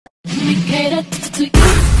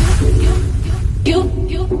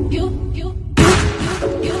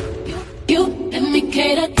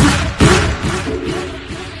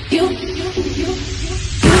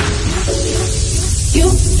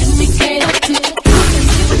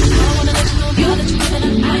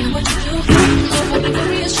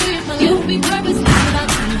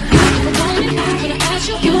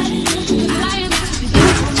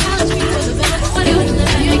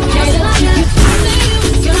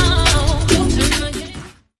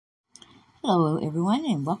Hello everyone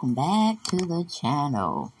and welcome back to the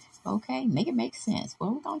channel. Okay, make it make sense.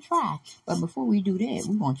 Well, we're going to try. But before we do that,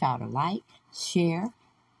 we want y'all to like, share,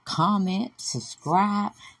 comment,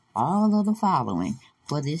 subscribe, all of the following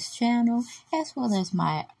for this channel, as well as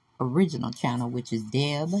my original channel, which is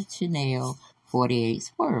Deb Chanel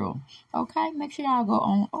 48's World. Okay, make sure y'all go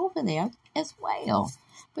on over there as well.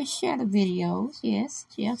 But share the videos. Yes,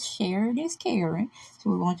 sharing is caring. So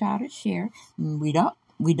we want y'all to share. We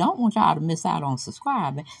don't want y'all to miss out on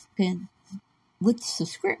subscribing. With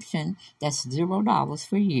subscription, that's $0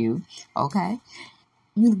 for you. Okay,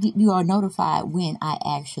 you are notified when I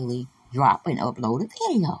actually drop and upload a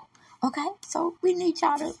video. Okay, so we need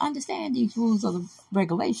y'all to understand these rules of the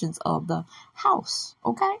regulations of the house.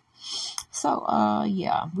 Okay, so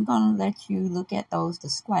yeah, we're gonna let you look at those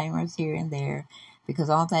disclaimers here and there, because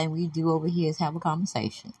the only thing we do over here is have a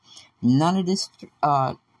conversation. None of this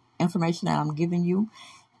information that I'm giving you,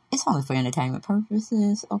 it's only for entertainment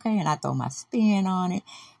purposes, okay? And I throw my spin on it.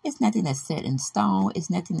 It's nothing that's set in stone.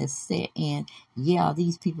 It's nothing that's set in, yeah,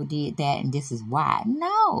 these people did that and this is why.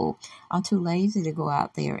 No, I'm too lazy to go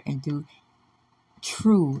out there and do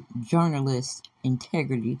true journalist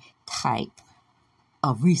integrity type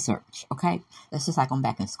of research, okay? That's just like I'm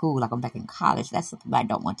back in school, like I'm back in college. That's something I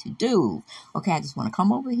don't want to do, okay? I just want to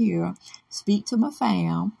come over here, speak to my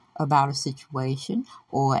fam about a situation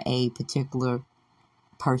or a particular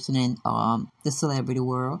person in the celebrity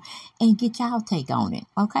world and get y'all take on it,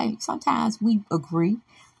 okay? Sometimes we agree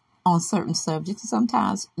on certain subjects.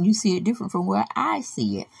 Sometimes you see it different from where I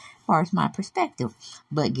see it, as far as my perspective.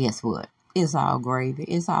 But guess what? It's all gravy.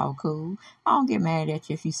 It's all cool. I don't get mad at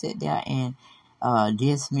you if you sit there and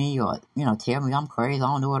diss me or, tell me I'm crazy. I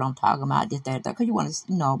don't know what I'm talking about, this, that, because you want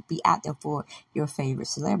to, be out there for your favorite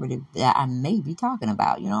celebrity that I may be talking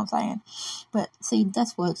about, you know what I'm saying? But see,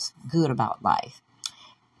 that's what's good about life.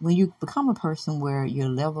 When you become a person where you're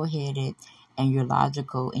level-headed and you're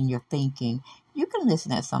logical in your thinking, you can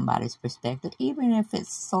listen at somebody's perspective, even if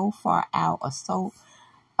it's so far out or so,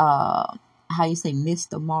 missed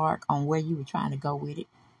the mark on where you were trying to go with it,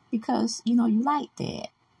 because, you like that.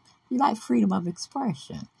 You like freedom of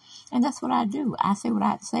expression. And that's what I do. I say what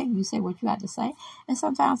I have to say. You say what you have to say. And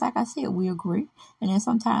sometimes, like I said, we agree. And then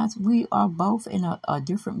sometimes we are both in a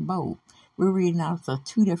different boat. We're reading out of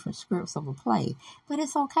two different scripts of a play. But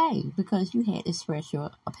it's okay, because you had to express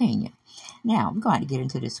your opinion. Now, we're going to get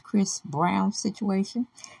into this Chris Brown situation.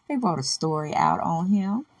 They brought a story out on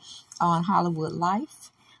him on Hollywood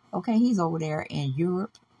Life. Okay, he's over there in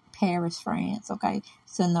Europe, Paris, France, okay,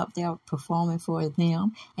 sitting up there performing for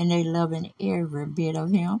them, and they loving every bit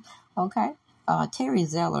of him, okay. Terry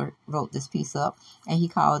Zeller wrote this piece up, and he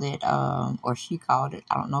called it, or she called it,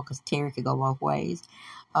 I don't know, because Terry could go both ways,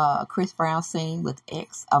 Chris Brown seen with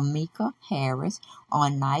ex-Amika Harris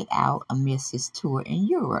on Night Out amidst his tour in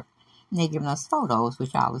Europe. And they're giving us photos,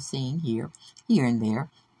 which y'all are seeing here and there,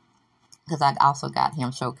 because I also got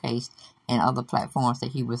him showcased and other platforms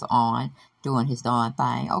that he was on doing his darn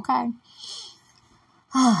thing, okay?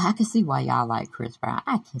 I can see why y'all like Chris Brown.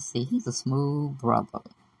 I can see he's a smooth brother.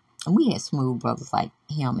 And we had smooth brothers like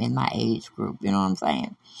him in my age group, you know what I'm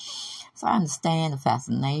saying? So I understand the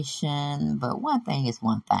fascination, but one thing is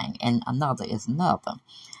one thing and another is another.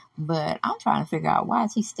 But I'm trying to figure out, why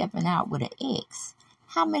is he stepping out with an ex?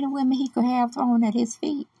 How many women he could have thrown at his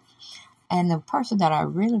feet? And the person that I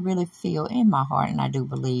really, really feel in my heart, and I do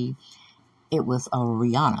believe, it was a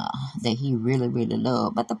Rihanna that he really, really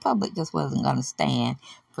loved. But the public just wasn't going to stand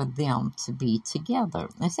for them to be together.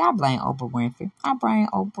 And see, I blame Oprah Winfrey. I blame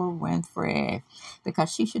Oprah Winfrey,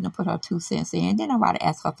 because she shouldn't have put her 2 cents in. Didn't nobody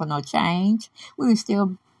ask her for no change. We were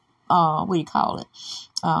still,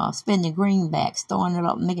 spending greenbacks, throwing it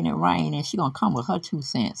up, making it rain, and she going to come with her 2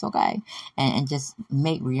 cents, okay? And just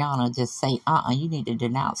make Rihanna just say, you need to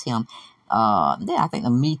denounce him. Then I think the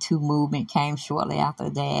Me Too movement came shortly after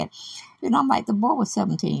that. I'm like, the boy was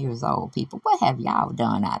 17 years old, people. What have y'all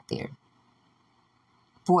done out there?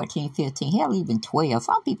 14, 15, hell, even 12.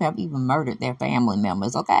 Some people have even murdered their family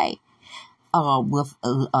members, okay? With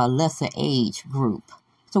a lesser age group.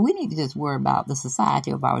 So we need to just worry about the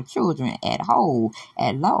society of our children at whole,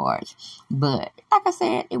 at large. But like I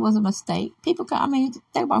said, it was a mistake. Think about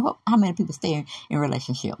how many people stay in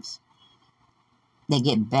relationships. They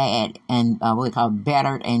get bad and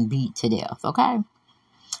battered and beat to death, okay?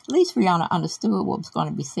 At least Rihanna understood what was going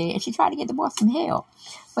to be said, and she tried to get the boy some help.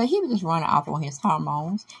 But he was just running off on his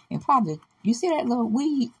hormones, and probably, you see that little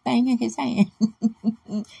weed thing in his hand?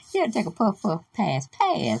 He had to take a puff, pass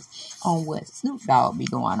on what Snoop Dogg be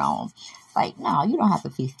going on. Like, no, you don't have to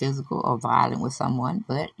be physical or violent with someone,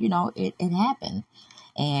 but, it happened.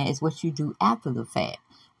 And it's what you do after the fact.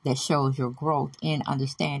 that shows your growth in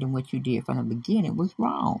understanding what you did from the beginning was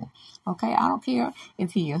wrong. Okay, I don't care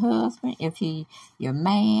if he your husband, if he your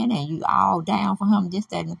man, and you all down for him, this,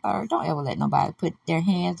 that, and the third. Don't ever let nobody put their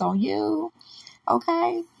hands on you,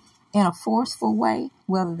 okay, in a forceful way,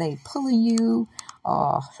 whether they pulling you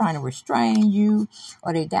or trying to restrain you,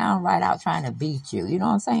 or they downright out trying to beat you. You know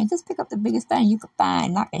what I'm saying? Just pick up the biggest thing you could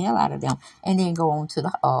find, knock the hell out of them, and then go on to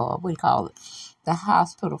the, what do you call it? The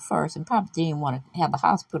hospital first, and probably didn't want to have the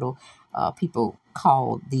hospital people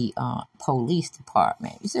call the police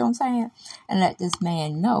department. You see what I'm saying? And let this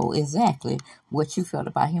man know exactly what you felt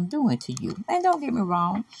about him doing to you. And don't get me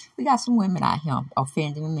wrong, we got some women out here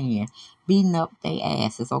offending men, beating up their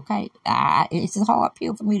asses, okay? It's a hard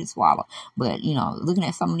pill for me to swallow. But, you know, looking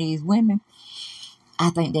at some of these women, I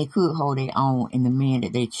think they could hold their own in the men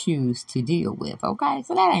that they choose to deal with, okay?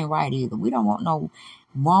 So that ain't right either. We don't want no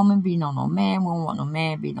woman beating on no man. We don't want no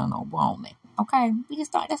man beating on no woman, okay? We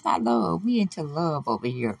just thought that's not love. We into love over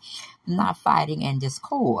here, not fighting and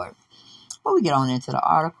discord. But we get on into the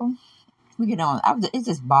article. We get on. It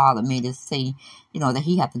just bothered me to see, you know, that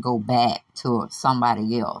he had to go back to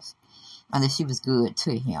somebody else, and that she was good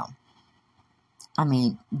to him. I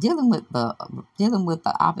mean, dealing with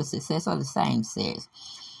the opposite sex or the same sex,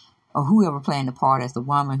 or whoever playing the part as the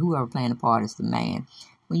woman, whoever playing the part as the man.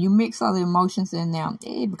 When you mix all the emotions in there,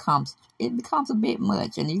 it becomes a bit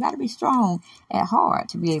much, and you got to be strong at heart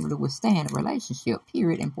to be able to withstand a relationship.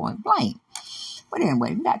 Period and point blank. But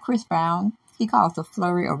anyway, we got Chris Brown. He caused a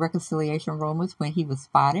flurry of reconciliation rumors when he was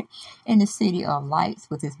spotted in the city of lights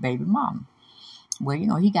with his baby mama. Well, you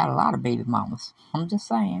know, he got a lot of baby mamas. I'm just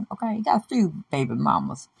saying, okay? He got a few baby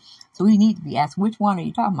mamas. So we need to be asked, which one are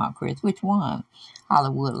you talking about, Chris? Which one?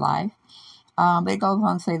 Hollywood Life. But it goes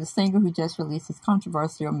on to say the singer who just released his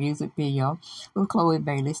controversial music video with Chloe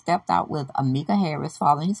Bailey stepped out with Amika Harris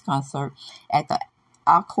following his concert at the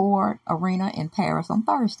Aeko Arena in Paris on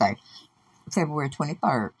Thursday, February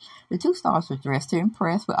 23rd. The two stars were dressed to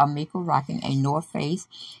impress, with Amika rocking a North Face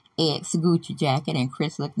X Gucci jacket and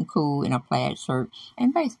Chris looking cool in a plaid shirt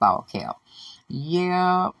and baseball cap.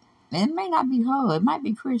 Yeah, it may not be her. It might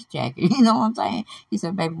be Chris' jacket. You know what I'm saying? He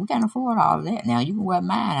said, baby, we can't afford all of that now. You can wear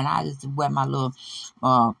mine, and I just wear my little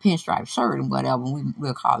pinstripe shirt and whatever, and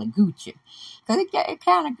we'll call it Gucci. Because it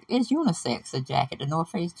kind of is unisex, the jacket, the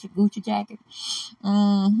North Face Gucci jacket.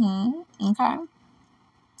 Okay.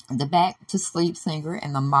 The Back to Sleep singer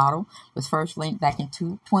and the model was first linked back in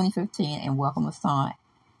 2015 and welcomed a son,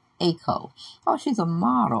 Aeko. Oh, she's a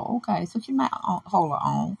model. Okay, so she might hold her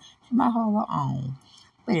own.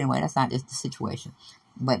 But anyway, that's not just the situation.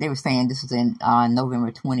 But they were saying this was in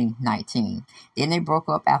November 2019. Then they broke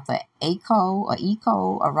up after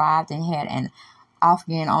Aeko arrived and had an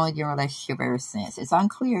off-again, on-again relationship ever since. It's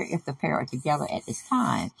unclear if the pair are together at this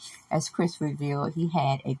time. As Chris revealed, he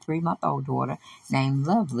had a 3-month-old daughter named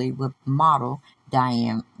Lovely with model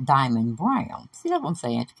Diamond Brown. See, that's what I'm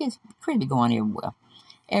saying? Chris be going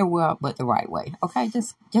everywhere but the right way. Okay,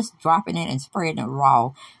 just dropping it and spreading it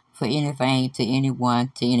raw for anything, to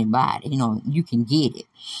anyone, to anybody. You know, you can get it.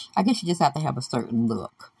 I guess you just have to have a certain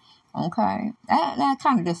look. Okay, that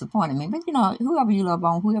kind of disappointed me. But, you know, whoever you love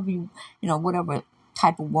on, whoever you know, whatever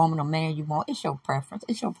type of woman or man you want, it's your preference.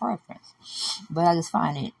 It's your preference. But I just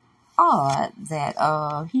find it odd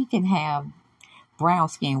that he can have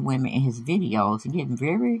brown-skinned women in his videos and get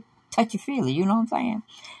very touchy-feely, you know what I'm saying?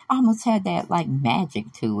 I almost had that, like,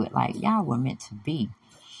 magic to it. Like, y'all were meant to be.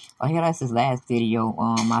 Oh, here, that's his last video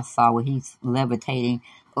I saw where he's levitating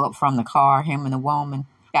up from the car, him and the woman.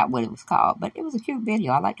 Forgot what it was called, but it was a cute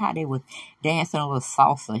video. I liked how they was dancing a little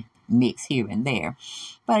salsa mix here and there.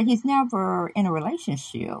 But he's never in a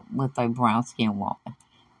relationship with a brown-skinned woman.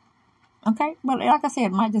 Okay? But like I said,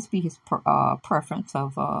 it might just be his preference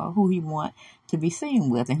of who he wants to be seen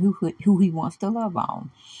with and who he wants to love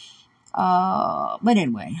on. But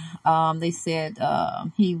anyway, they said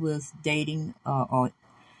he was dating or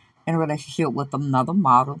in a relationship with another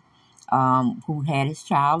model who had his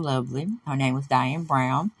child, Lovely. Her name was Diane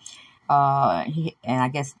Brown. And I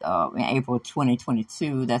guess in April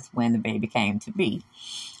 2022, that's when the baby came to be.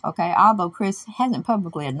 Okay, although Chris hasn't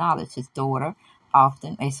publicly acknowledged his daughter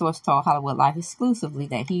often, a source told Hollywood Life exclusively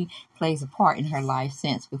that he plays a part in her life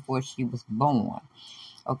since before she was born.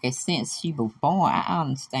 Okay, since she was born, I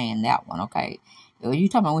understand that one, okay? Are you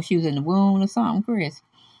talking about when she was in the womb or something, Chris?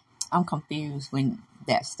 I'm confused when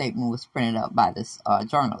that statement was printed up by this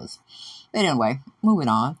journalist. But anyway, moving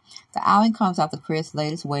on. The outing comes after Chris'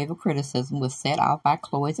 latest wave of criticism was set off by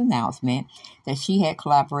Chloe's announcement that she had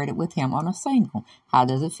collaborated with him on a single, How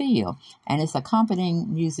Does It Feel? And its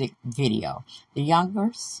accompanying music video. The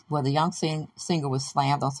young singer was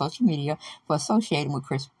slammed on social media for associating with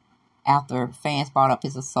Chris after fans brought up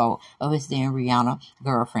his assault of his then Rihanna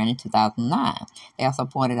girlfriend in 2009. They also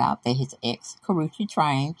pointed out that his ex, Karrueche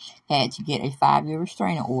Tran, had to get a 5-year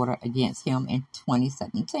restraining order against him in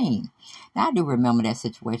 2017. Now, I do remember that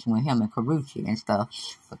situation with him and Karrueche and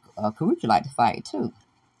stuff. But Karrueche liked to fight, too.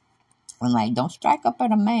 And like, don't strike up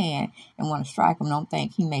at a man and want to strike him. Don't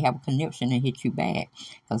think he may have a conniption and hit you back.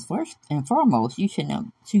 Because first and foremost, you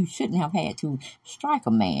shouldn't have had to strike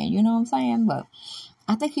a man. You know what I'm saying? But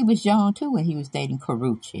I think he was young, too, when he was dating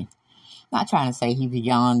Karrueche. Not trying to say he was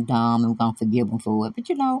young, dumb, and we're going to forgive him for it. But,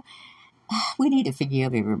 you know, we need to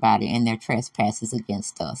forgive everybody and their trespasses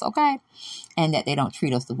against us, okay? And that they don't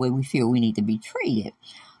treat us the way we feel we need to be treated.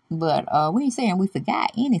 But we ain't saying we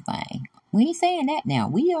forgot anything. We ain't saying that now.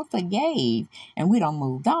 We are forgave and we don't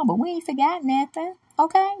move on, but we ain't forgot nothing,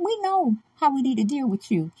 okay? We know how we need to deal with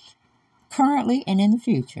you currently and in the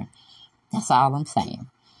future. That's all I'm saying.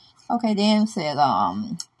 Okay, then it says,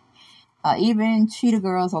 even Cheetah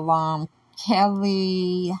Girls alum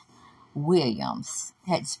Kelly Williams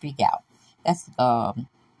had to speak out. That's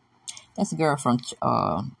a girl from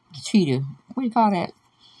Cheetah. What do you call that?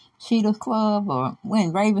 Cheetah Club, or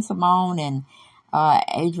when Raven Simone and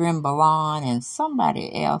Adrienne Ballon and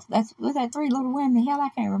somebody else. Was that Three Little Women? Hell, I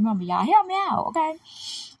can't remember. Y'all help me out, okay?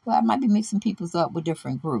 Well, I might be mixing people's up with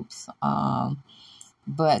different groups.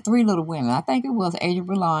 But Three Little Women, I think it was Adrienne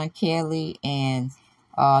Ballon, Kelly, and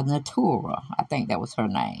Natura. I think that was her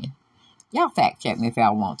name. Y'all fact check me if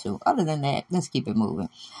y'all want to. Other than that, let's keep it moving.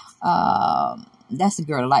 That's the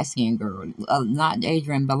girl, the light-skinned girl. Not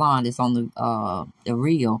Adrienne Ballon that's on the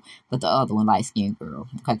reel, but the other one, light-skinned girl.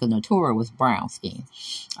 Okay, because Natura was brown skin.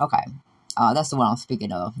 Okay, that's the one I'm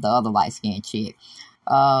speaking of, the other light-skinned chick.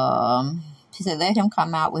 She said, let him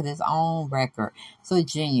come out with his own record. So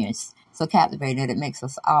genius, so captivating that it makes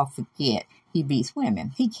us all forget he beats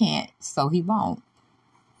women. He can't, so he won't.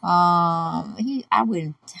 I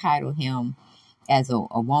wouldn't title him as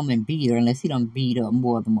a woman beater unless he done beat up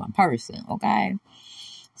more than one person, okay?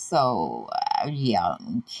 So, yeah,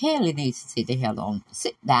 Kelly needs to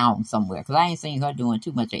sit down somewhere, because I ain't seen her doing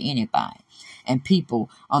too much of anything. And people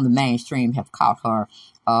on the mainstream have caught her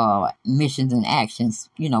missions and actions,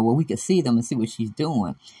 you know, where we could see them and see what she's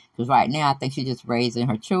doing. Because right now, I think she's just raising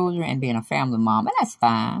her children and being a family mom, and that's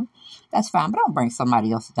fine. That's fine, but don't bring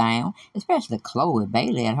somebody else down, especially Chloe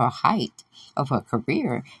Bailey at her height of her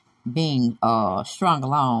career, being strung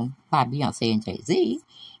along by Beyonce and Jay-Z,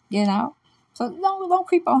 you know. So don't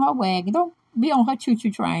creep on her wagon. Don't be on her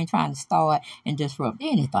choo-choo train trying to start and disrupt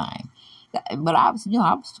anything. But I was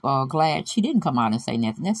glad she didn't come out and say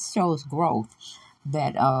nothing. That shows growth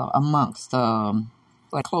that amongst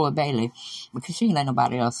Chloe Bailey, because she ain't let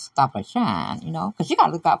nobody else stop her shine, you know, because she got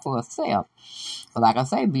to look out for herself. But like I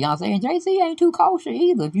say, Beyonce and Jay-Z ain't too kosher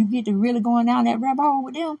either. If you get to really going down that rabbit hole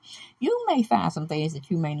with them, you may find some things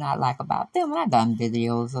that you may not like about them. And I've done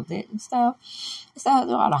videos of it and stuff. It's a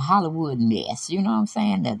lot of Hollywood mess, you know what I'm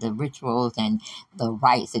saying? The rituals and the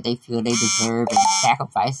rights that they feel they deserve and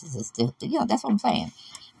sacrifices and stuff. You know, that's what I'm saying.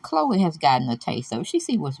 Chloe has gotten a taste of it. She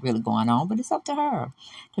see what's really going on, but it's up to her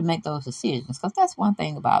to make those decisions. Because that's one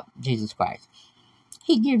thing about Jesus Christ.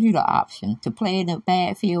 He gives you the option to play in the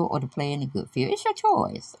bad field or to play in the good field. It's your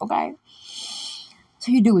choice, okay?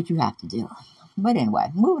 So you do what you have to do. But anyway,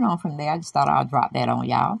 moving on from there, I just thought I'd drop that on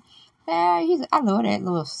y'all. I love that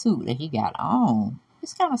little suit that he got on.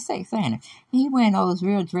 It's kind of sexy, ain't it? And he wearing those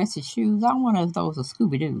real dressy shoes. I wonder if those are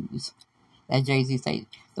Scooby-Doos. That Jay-Z say,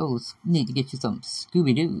 those need to get you some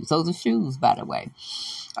Scooby-Doos. Those are shoes, by the way.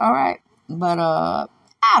 All right. But, I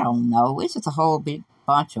don't know. It's just a whole big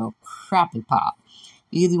bunch of crappy pop.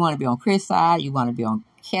 You either want to be on Chris' side, you want to be on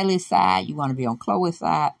Kelly's side, you want to be on Chloe's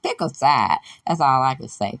side. Pick a side. That's all I can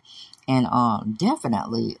say. And,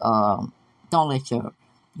 definitely, don't let your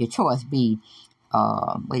choice be,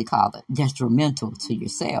 detrimental to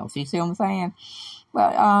yourself. You see what I'm saying?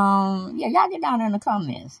 But, yeah, y'all get down in the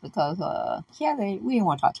comments because, Kelly, we didn't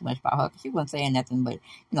want to talk too much about her because she wasn't saying nothing but,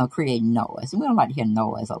 you know, creating noise. And we don't like to hear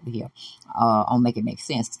noise over here on Make It Make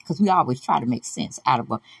Sense because we always try to make sense out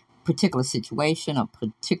of a particular situation, a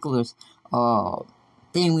particular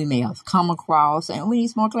thing we may have come across, and we need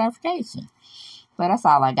some more clarification. But that's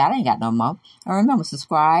all I got. I ain't got no more. And remember,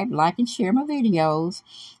 subscribe, like, and share my videos.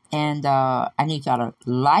 And I need y'all to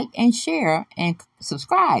like and share and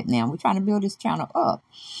subscribe now. We're trying to build this channel up.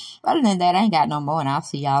 Other than that, I ain't got no more. And I'll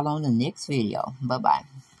see y'all on the next video.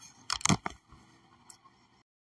 Bye-bye.